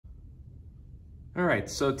All right,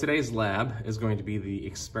 so today's lab is going to be the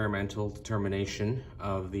experimental determination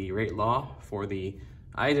of the rate law for the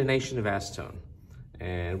iodination of acetone.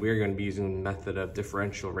 And we are going to be using the method of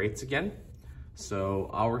differential rates again. So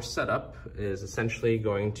our setup is essentially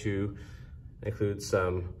going to include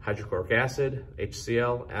some hydrochloric acid,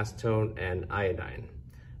 HCl, acetone, and iodine.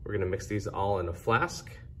 We're going to mix these all in a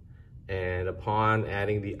flask. And upon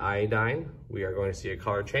adding the iodine, we are going to see a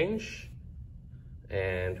color change.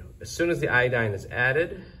 And as soon as the iodine is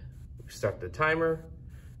added, we start the timer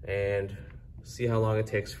and see how long it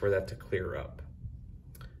takes for that to clear up.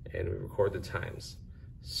 And we record the times.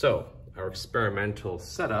 So our experimental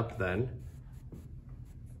setup then,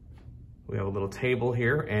 we have a little table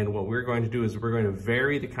here, and what we're going to do is we're going to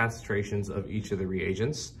vary the concentrations of each of the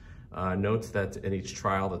reagents. Note that in each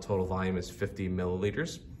trial, the total volume is 50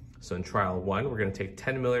 milliliters. So in trial 1, we're going to take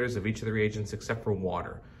 10 milliliters of each of the reagents except for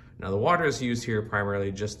water. Now the water is used here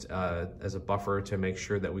primarily just as a buffer to make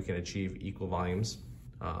sure that we can achieve equal volumes,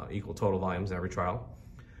 equal total volumes in every trial.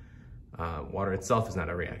 Water itself is not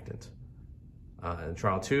a reactant. In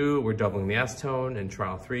trial 2, we're doubling the acetone. In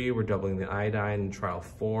trial 3, we're doubling the iodine. In trial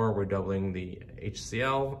 4, we're doubling the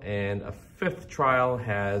HCl. And a 5th trial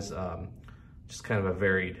has just kind of a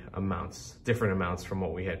varied amounts, different amounts from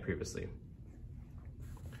what we had previously.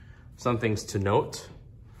 Some things to note.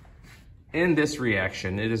 In this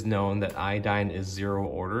reaction, it is known that iodine is 0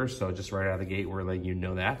 order, so just right out of the gate, we're letting you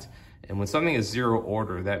know that. And when something is 0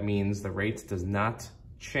 order, that means the rate does not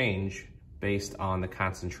change based on the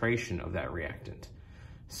concentration of that reactant.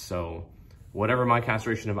 So whatever my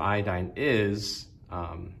concentration of iodine is,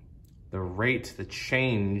 the rate, the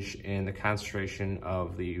change in the concentration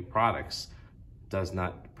of the products does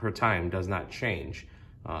not, per time, does not change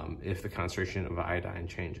if the concentration of iodine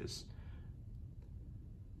changes.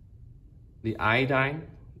 The iodine,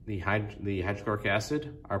 the hydrochloric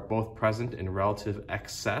acid are both present in relative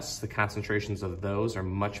excess. The concentrations of those are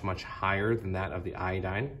much, much higher than that of the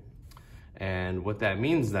iodine. And what that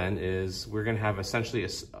means then is we're gonna have essentially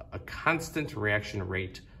a constant reaction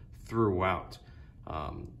rate throughout.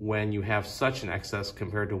 When you have such an excess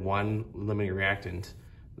compared to one limiting reactant,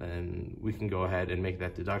 then we can go ahead and make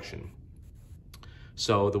that deduction.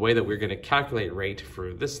 So the way that we're gonna calculate rate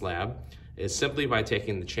for this lab is simply by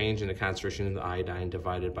taking the change in the concentration of the iodine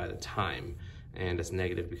divided by the time. And it's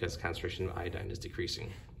negative because the concentration of iodine is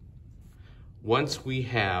decreasing. Once we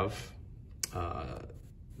have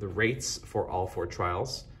the rates for all 4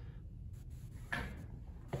 trials,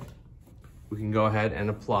 we can go ahead and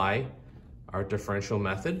apply our differential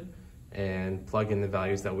method and plug in the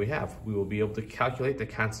values that we have. We will be able to calculate the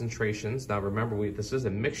concentrations. Now remember, this is a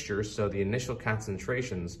mixture, so the initial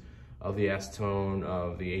concentrations of the acetone,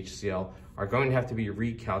 of the HCl, are going to have to be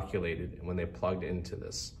recalculated when they're plugged into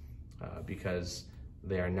this because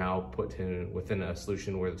they are now put in within a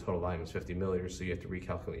solution where the total volume is 50 milliliters, so you have to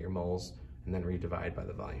recalculate your moles and then redivide by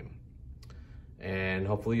the volume. And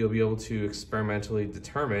hopefully you'll be able to experimentally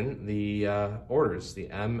determine the orders, the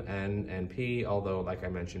M, N, and P, although like I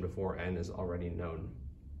mentioned before, N is already known.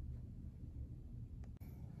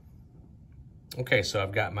 Okay, so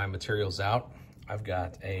I've got my materials out. I've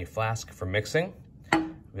got a flask for mixing.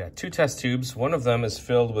 We've got 2 test tubes. One of them is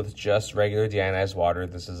filled with just regular deionized water.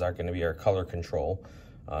 This is going to be our color control.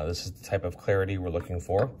 This is the type of clarity we're looking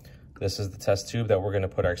for. This is the test tube that we're going to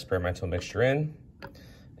put our experimental mixture in.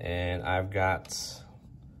 And I've got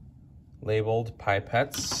labeled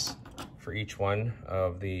pipettes for each one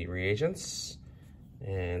of the reagents.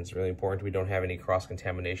 And it's really important we don't have any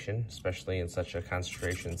cross-contamination, especially in such a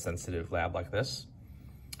concentration-sensitive lab like this.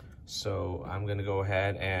 So I'm gonna go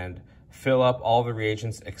ahead and fill up all the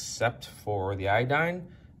reagents except for the iodine.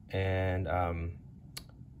 And I'm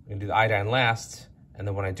gonna do the iodine last. And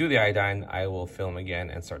then when I do the iodine, I will fill them again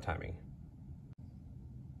and start timing.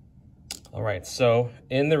 All right, so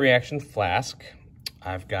in the reaction flask,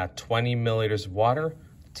 I've got 20 milliliters of water,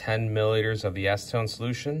 10 milliliters of the acetone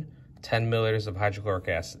solution, 10 milliliters of hydrochloric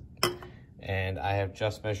acid. And I have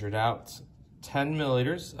just measured out 10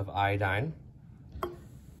 milliliters of iodine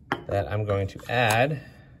that I'm going to add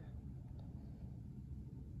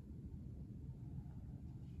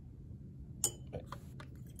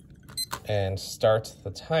and start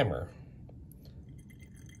the timer.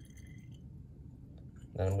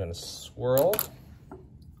 Then I'm going to swirl, and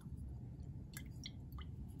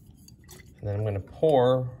then I'm going to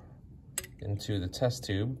pour into the test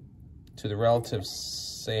tube to the relative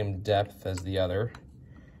same depth as the other,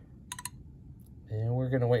 and we're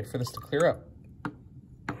going to wait for this to clear up.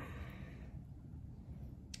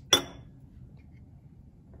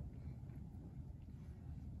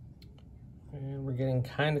 And we're getting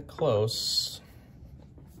kind of close.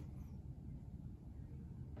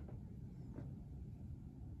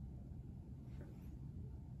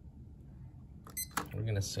 we're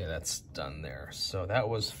gonna say that's done there. So that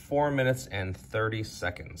was 4 minutes and 30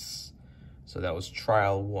 seconds. So that was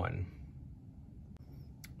trial 1.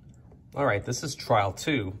 All right, this is trial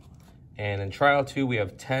 2. And in trial 2, we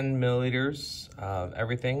have 10 milliliters of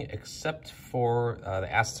everything except for the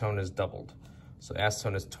acetone is doubled. So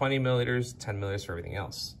acetone is 20 milliliters, 10 milliliters for everything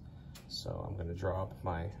else. So I'm gonna draw up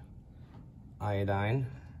my iodine.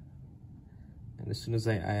 And as soon as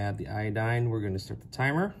I add the iodine, we're gonna start the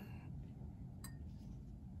timer.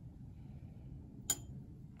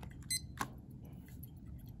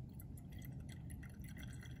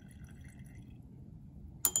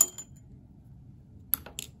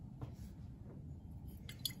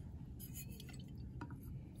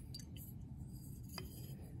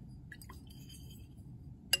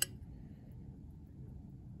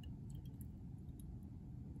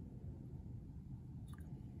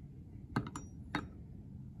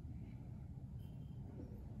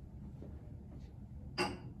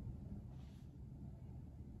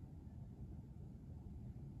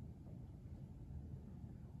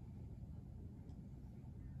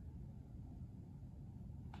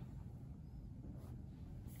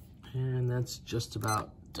 And that's just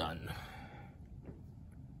about done.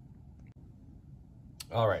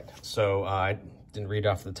 All right, so I didn't read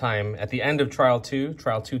off the time. At the end of trial 2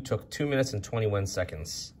 took 2 minutes and 21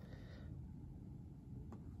 seconds.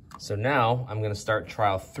 So now I'm gonna start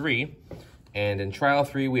trial 3. And in trial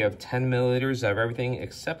 3, we have 10 milliliters of everything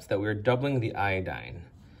except that we're doubling the iodine.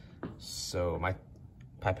 So my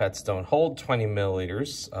pipettes don't hold 20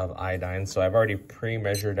 milliliters of iodine, so I've already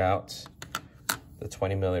pre-measured out the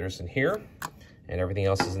 20 milliliters in here, and everything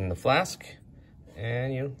else is in the flask.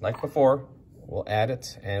 And you know, like before, we'll add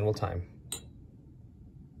it and we'll time.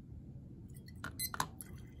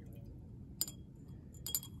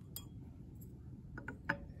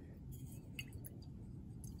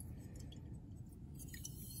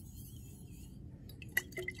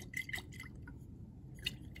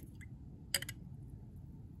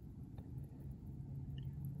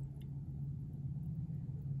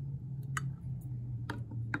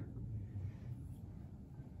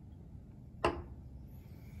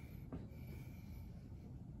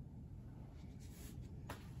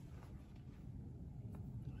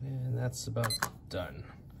 And that's about done.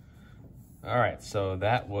 All right, so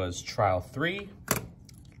that was trial 3.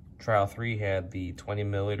 Trial 3 had the 20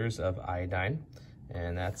 milliliters of iodine,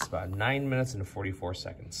 and that's about 9 minutes and 44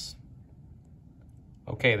 seconds.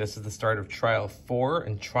 Okay, this is the start of trial 4.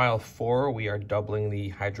 In trial 4, we are doubling the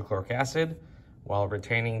hydrochloric acid while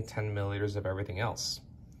retaining 10 milliliters of everything else.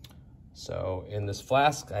 So in this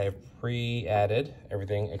flask, I have pre-added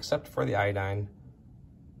everything except for the iodine.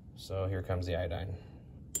 So here comes the iodine.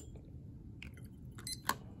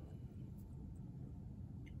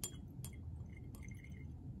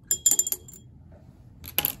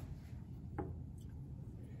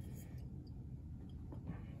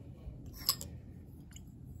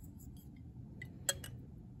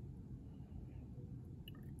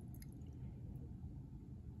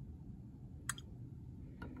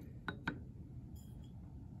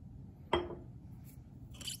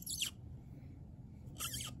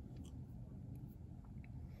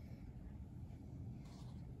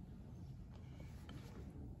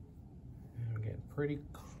 Pretty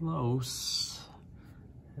close.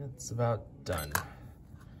 It's about done.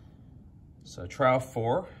 So trial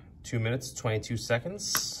 4, 2 minutes, 22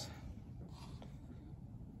 seconds.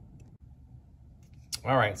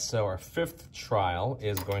 All right, so our 5th trial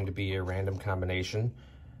is going to be a random combination.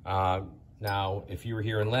 Now, if you were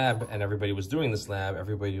here in lab and everybody was doing this lab,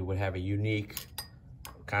 everybody would have a unique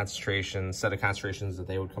concentration, set of concentrations that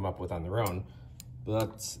they would come up with on their own.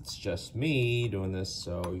 But it's just me doing this,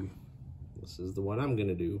 so this is the one I'm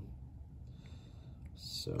gonna do.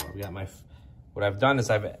 So I've got what I've done is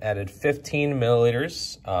I've added 15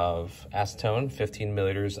 milliliters of acetone, 15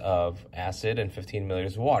 milliliters of acid, and 15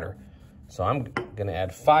 milliliters of water. So I'm gonna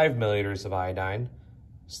add 5 milliliters of iodine,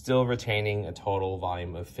 still retaining a total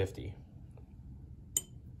volume of 50.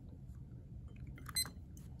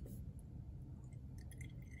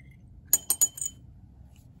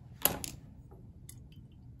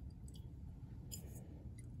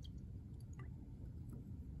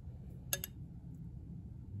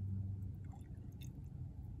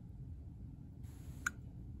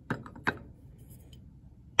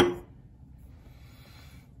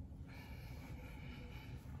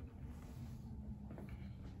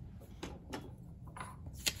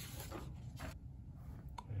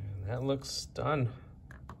 That looks done.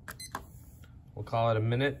 We'll call it 1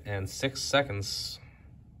 minute and 6 seconds.